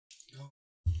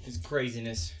It's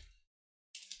craziness.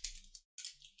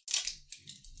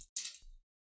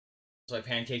 So I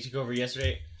pancaked you over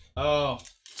yesterday. Oh,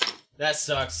 that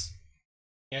sucks.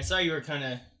 Yeah, I saw you were kind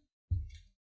of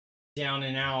down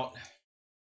and out.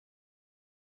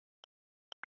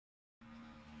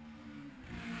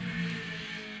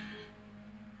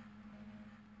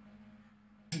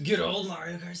 Good old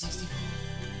Mario Kart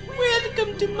 64.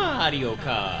 Welcome to Mario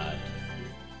Kart.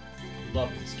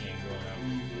 Love this game growing up.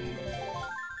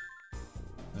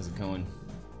 How's it going?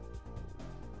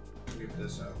 Leave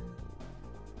this out.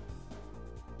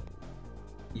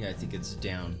 Yeah, I think it's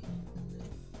down.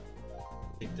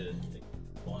 I think the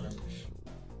bottom.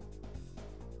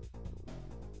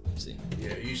 Let's see.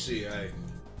 Yeah, usually I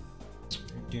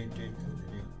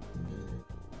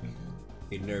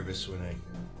get nervous when I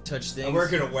touch things. I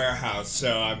work in a warehouse,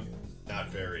 so I'm not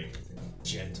very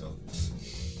gentle.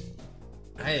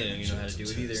 I didn't even know how to do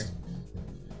it either.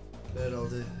 That'll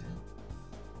do.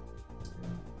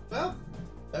 Well,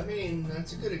 I mean,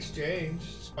 that's a good exchange.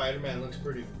 Spider-Man looks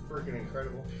pretty freaking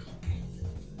incredible.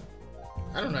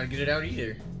 I don't know how to get it out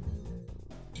either.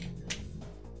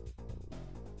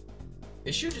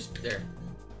 It should just there.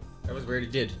 That was weird.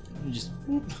 It did. Just.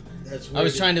 That's weird. I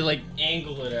was trying to like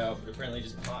angle it out, but apparently it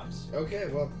just pops. Okay,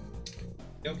 well.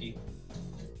 Dokie.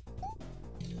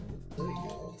 There you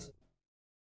go.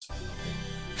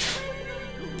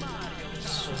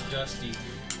 So dusty.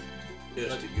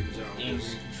 Just to get his own. Angry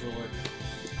controller.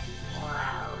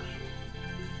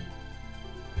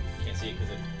 Can't see it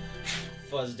because it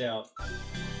fuzzed out.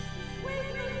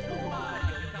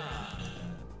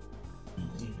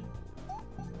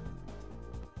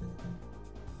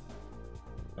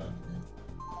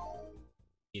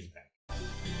 He's back. There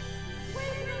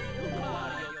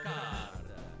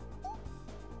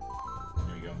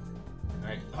we go.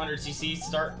 Alright, 100cc,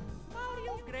 start.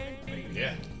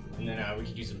 Yeah. And then we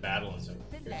could do some battle and stuff.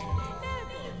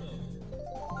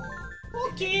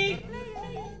 Okay.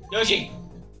 Yoshi.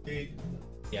 Hey.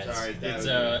 Yeah, Sorry, it's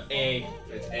A.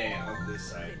 It's A on this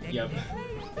side. Yep.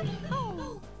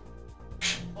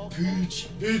 Peach.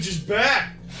 Peach is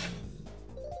back.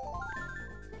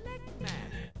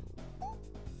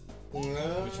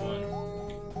 Which one?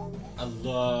 I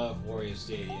love Wario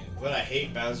Stadium. But I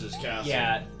hate Bowser's Castle.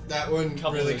 Yeah. That one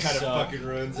Couple really of kind of suck. fucking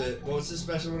ruins it. What was the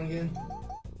special one again?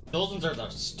 Those ones are the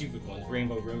stupid ones,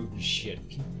 Rainbow Road and shit.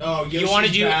 Oh, Yoshi's You want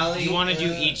to do? Valley? You want to do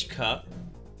each cup?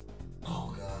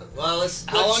 Oh god. Well, let's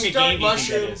How long a start game do you think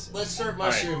mushroom. that is? Let's start Alright.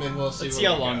 mushroom and we'll see. Let's where see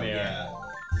how we long go. they are. Yeah.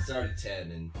 It's already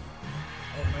 10 and.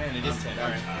 Oh man, it is 10. I'm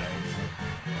Alright. tired.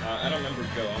 I don't remember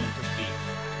go. I'm gonna push B.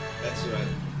 That's what.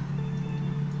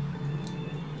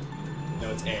 No,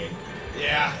 it's A.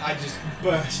 Yeah, I just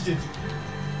busted.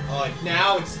 Oh,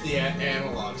 now it's the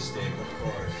analog stick, of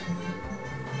course.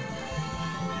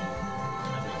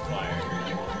 I'm gonna fire.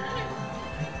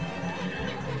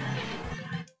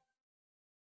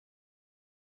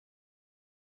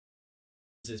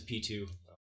 This is P2.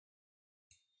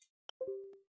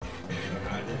 I'm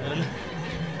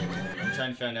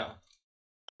trying to find out.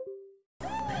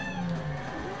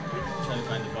 I'm trying to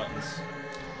find the buttons.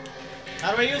 How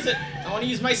do I use it? I want to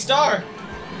use my star!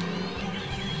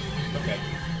 Okay.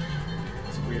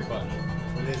 It's a weird button.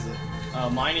 What is it?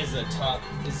 Mine is a top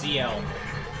ZL.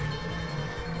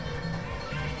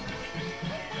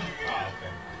 Oh,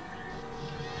 okay.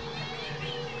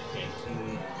 Okay.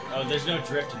 Oh, there's no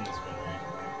drift in this one, right?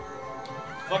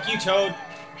 Fuck you, Toad!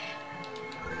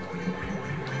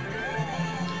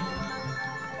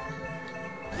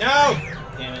 No!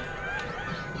 Damn it.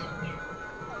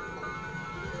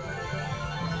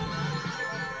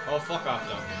 Oh, fuck off,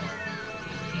 though.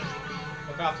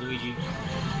 Fuck off, Luigi.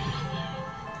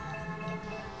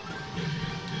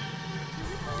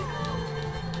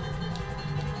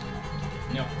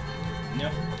 No. No.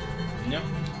 No.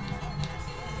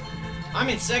 I'm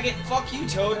in second. Fuck you,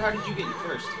 Toad. How did you get in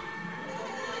first?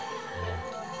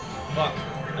 Fuck.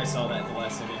 I saw that the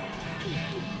last second.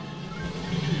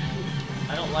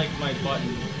 I don't like my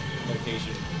button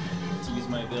location to use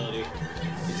my ability.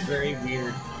 It's very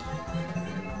weird.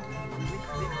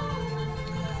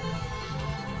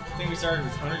 I think we started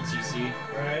with 100cc.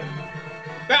 Right.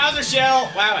 Bowser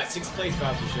Shell! Wow, at 6th place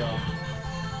Bowser Shell.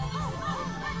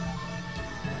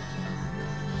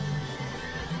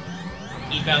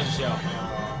 Eat Bowser Shell.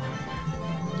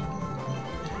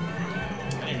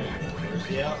 I didn't know you were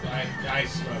first. Yep, I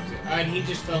smoked it. And he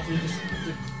just fell through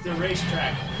the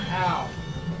racetrack. Ow.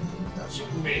 Stop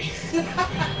shooting me.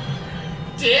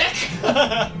 Dick!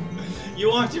 You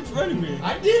walked in front of me.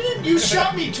 I didn't! You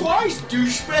shot me twice,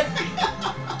 douchebag!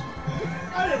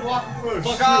 I didn't walk in front of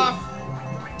you. Fuck off!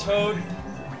 Toad.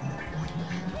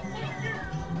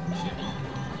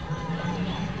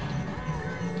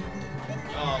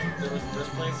 it was in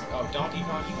first place? Oh, Donkey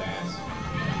Kong, you ass.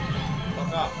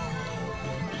 Fuck up.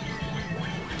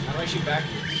 How do I shoot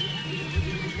backwards?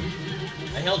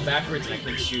 I held backwards and I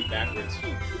couldn't shoot backwards.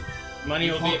 Money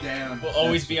will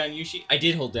always be on Yushi. I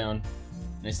did hold down.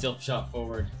 And I still shot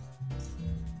forward.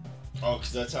 Oh,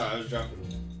 because that's how I was dropping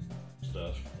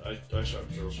stuff. I shot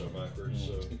backwards,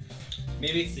 so...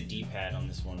 Maybe it's the D-pad on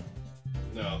this one.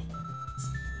 No.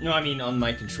 No, I mean on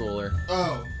my controller.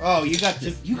 Oh, you got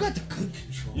the good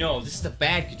controller. No, this is the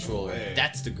bad controller. Hey.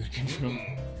 That's the good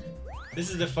controller. This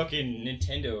is the fucking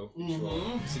Nintendo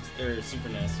controller. Super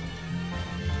NES.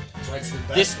 That's the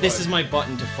best This is my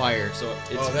button to fire, so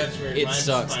it's, that's weird. it Mine's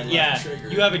sucks. my left Yeah, trigger.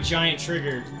 you have a giant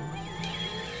trigger.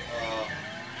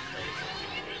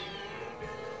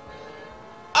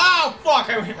 Oh fuck!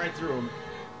 I went right through him.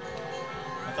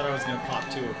 I thought I was gonna pop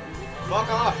two of them. Fuck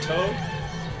off, Toad.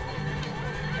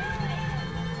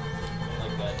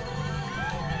 Like that.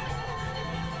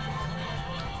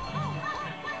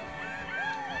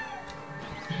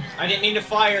 I didn't mean to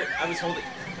fire. I was holding.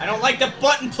 I don't like the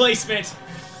button placement.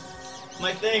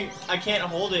 My thing, I can't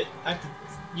hold it. I have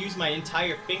to use my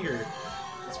entire finger.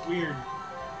 It's weird.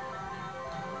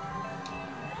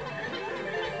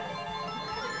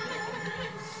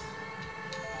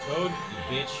 Toad,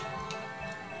 you bitch.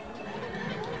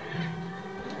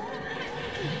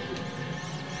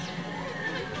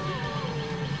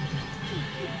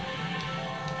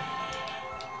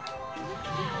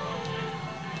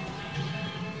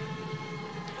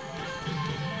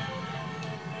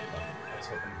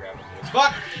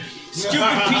 Fuck! Stupid Pete!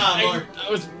 I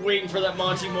was waiting for that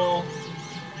Monty Mole.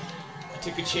 I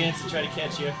took a chance to try to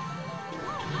catch you.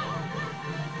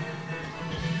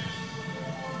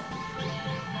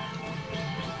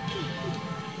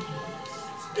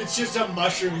 It's just a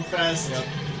mushroom fest. Yep.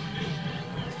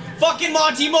 Fucking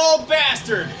Monty Mole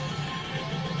bastard!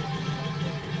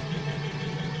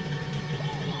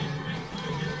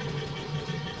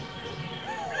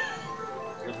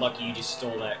 You're lucky you just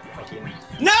stole that fucking...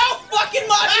 No! Fucking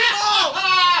Monty Mole!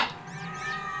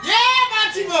 Yeah,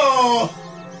 Monty Mole!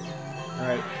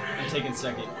 Alright, I'm taking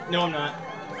second. No, I'm not.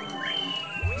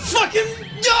 Fucking...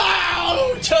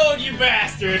 No! Toad, you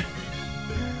bastard!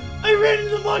 I ran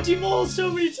into the Monty Mole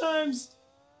so many times!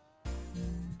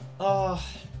 I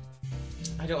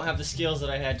don't have the skills that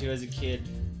I had to as a kid.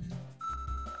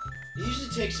 It usually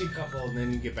takes you a couple and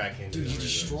then you get back into Dude, the you're rhythm.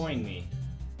 destroying me.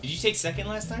 Did you take second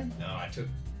last time? No, I took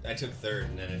third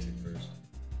and then I took first.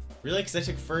 Really? Because I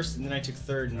took first and then I took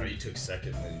third. No, you took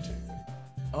second and then you took third.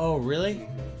 Oh, really?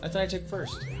 I thought I took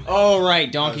first. Oh,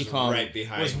 right. Donkey Kong right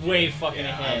behind was you. way fucking I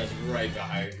ahead. was right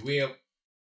behind you.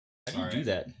 How do you do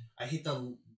that? I hit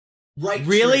the right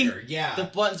Really? trigger. Yeah. The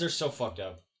buttons are so fucked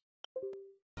up.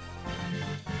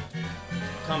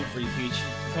 Coming for you, Peach.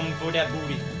 Coming for that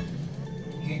booty.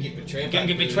 You can get betrayed. You're gonna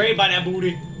get betrayed by that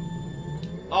booty.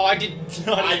 Oh, I did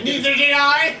not. Neither did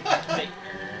I!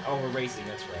 Oh, we're racing.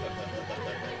 That's right.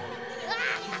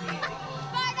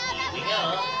 Here we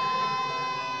go.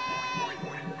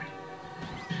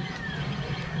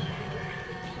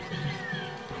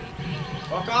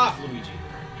 Fuck off, Luigi.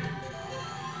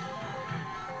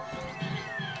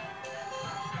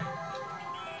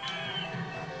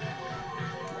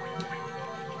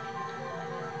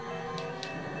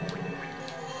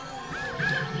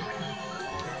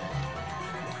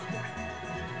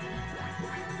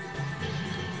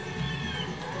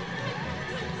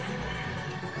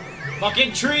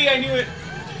 Fucking tree, I knew it!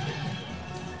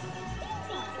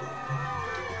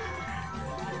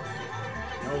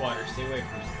 No water, stay away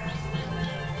from me.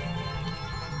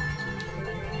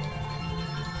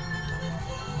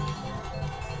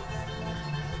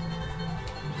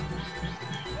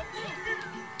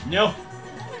 No!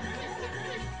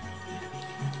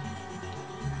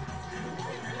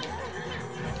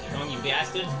 Come on, you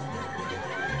bastard!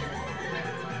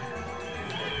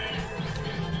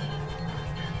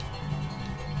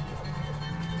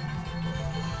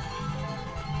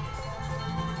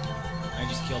 I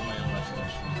just killed my own left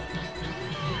mushroom.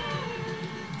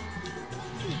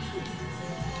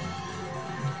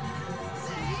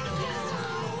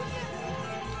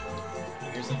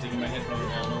 Here's something in my headphone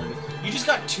now. You just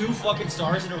got 2 fucking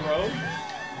stars in a row? No,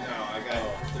 I got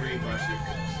 3 mushrooms.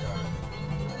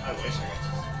 I wish I got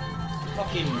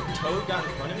Fucking Toad got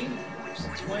in front of me?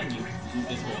 Since when, you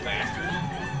invisible bastard?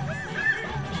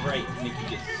 That's right, make you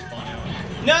get spun out.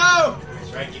 No!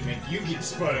 That's right, you get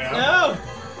spun out.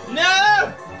 No!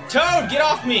 No! Toad, get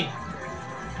off me!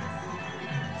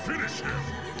 Finish him.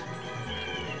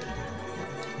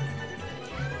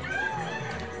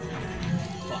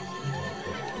 Fuck.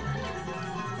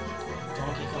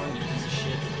 Donkey Kong, you piece of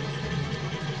shit.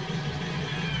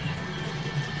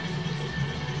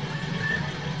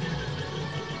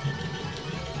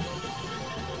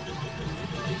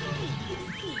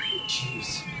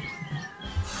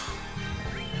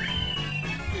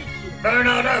 Burn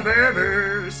all the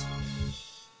babies!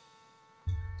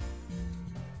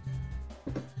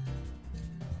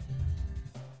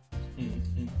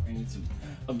 I need some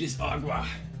of this agua.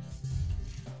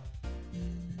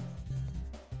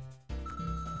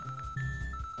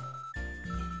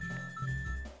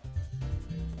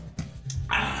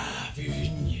 Ah,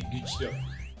 good stuff.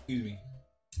 Excuse me.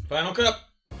 Final cup.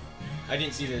 I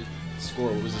didn't see the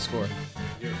score. What was the score?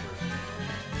 You're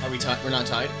first. Are we tied? We're not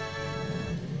tied.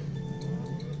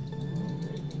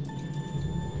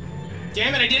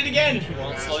 Damn it! I did it again.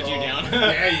 Well, it slowed you down.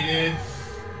 Yeah, you did.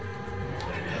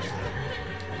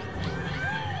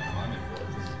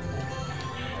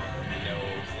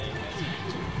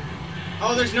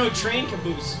 Oh, there's no train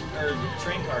caboose or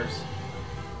train cars.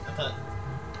 I thought.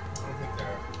 I don't think there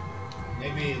are.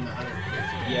 Maybe in the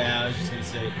 150. Yeah, I was just gonna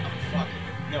say. Oh, fuck.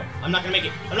 No, I'm not gonna make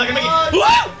it. I'm not gonna make it.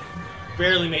 Whoa!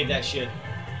 Barely made that shit.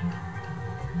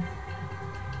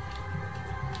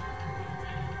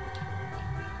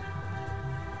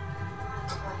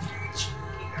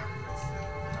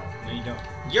 No, you don't.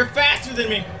 You're faster than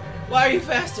me. Why are you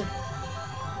faster?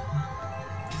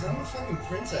 Cause I'm a fucking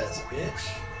princess, bitch.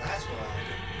 That's why.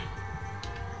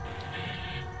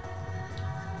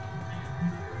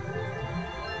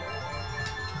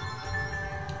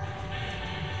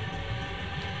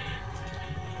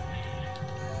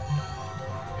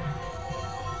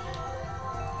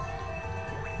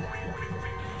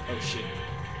 Oh shit.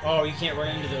 Oh, you can't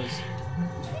run into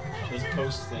those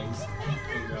post things.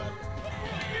 Thank God.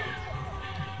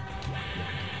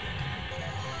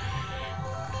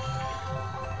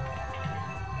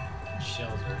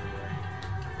 Shells everywhere.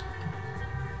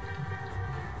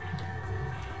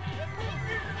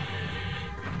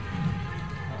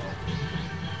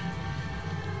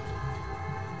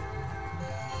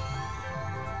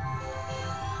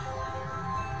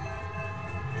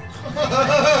 No!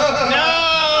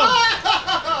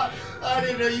 I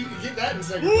didn't know you could get that in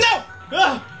second. No!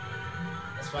 Ah!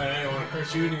 That's fine. I don't want to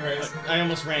crush you anyways. I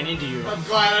almost ran into you. I'm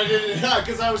glad I didn't,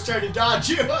 because I was trying to dodge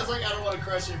you. I was like, I don't want to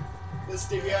crush him. Let's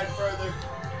stay behind further.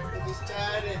 It was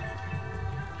tiny.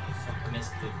 Oh, fuck, I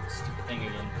missed the stupid thing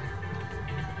again.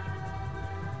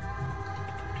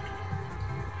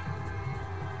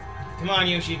 Come on,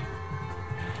 Yoshi.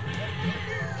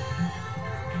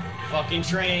 Fucking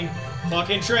train.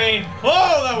 Fucking train.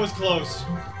 Oh, that was close.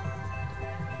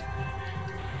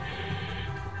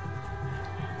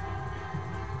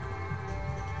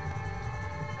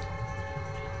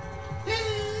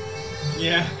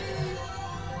 Yeah.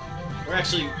 We're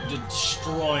actually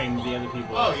destroying the other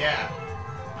people. Oh, yeah.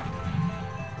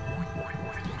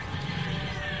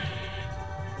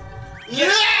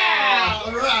 Yeah!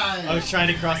 Alright! I was trying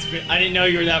to cross the bridge. I didn't know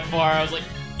you were that far. I was like,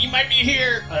 you might be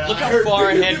here. Look I how heard- far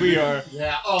ahead we are.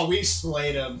 Yeah, oh, we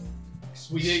slayed him.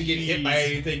 We didn't get hit by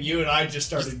anything. You and I just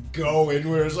started going.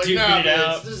 We were like, Duking nah, it bitch,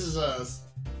 out. this is us.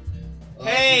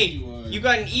 Hey, 51. you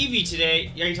got an Eevee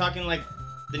today. Are you talking like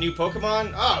the new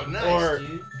Pokemon? Oh, nice, Or-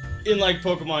 dude. In like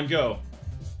Pokemon Go.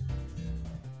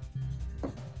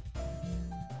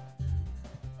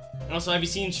 Also, have you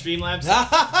seen Streamlabs? Ha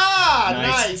ha ha!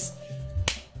 Nice. Nice!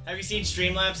 Have you seen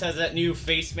Streamlabs has that new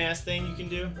face mask thing you can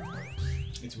do?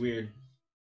 It's weird.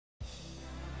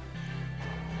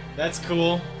 That's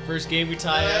cool. First game we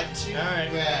tie up. Not too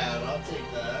Alright. bad. I'll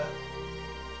take that.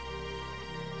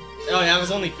 Oh, yeah, it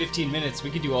was only 15 minutes. We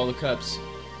could do all the cups.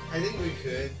 I think we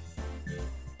could.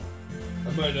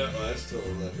 I might not last till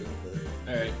 11,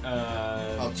 but... Alright,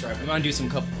 I'll try. You wanna do some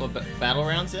couple of battle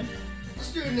rounds then?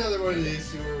 Let's do another one of these,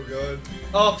 see where we're going.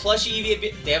 Oh, plush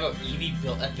Eevee. They have a Eevee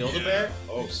built at Build-A-Bear?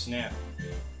 Oh, snap.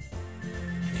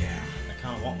 Yeah. I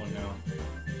kinda want one now.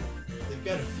 They've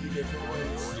got a few different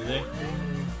ones. Do they?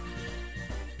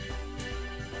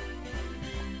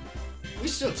 We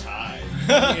still tied.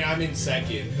 I mean, I'm in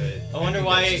second, but I wonder think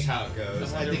why. That's just how it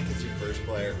goes. I I wonder- think it's your first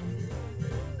player.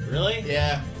 Really?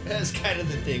 yeah, that's kind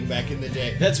of the thing back in the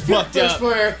day. That's fucked First up.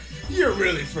 player, you're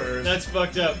really first. That's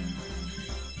fucked up.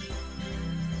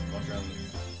 Walk around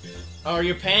Oh,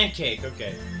 you're pancake.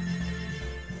 Okay.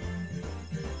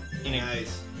 In a,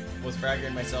 Nice. was Fragger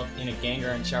and myself in a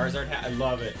Gengar and Charizard hat. I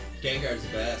love it. Gengar's the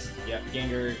best. Yeah,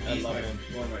 Gengar. I He's love my, him.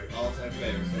 one of my all-time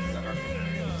favorites. That's the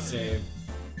Arcanine. Same.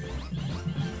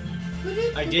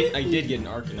 I did get an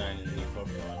Arcanine in the new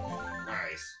Pokemon,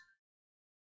 Nice.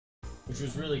 which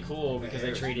was really cool because I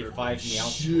hair is traded purple. 5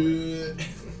 Meowth. Shit.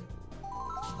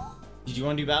 Did you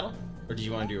want to do battle, or did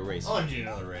you want to do a race? I want to do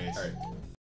another race. All right.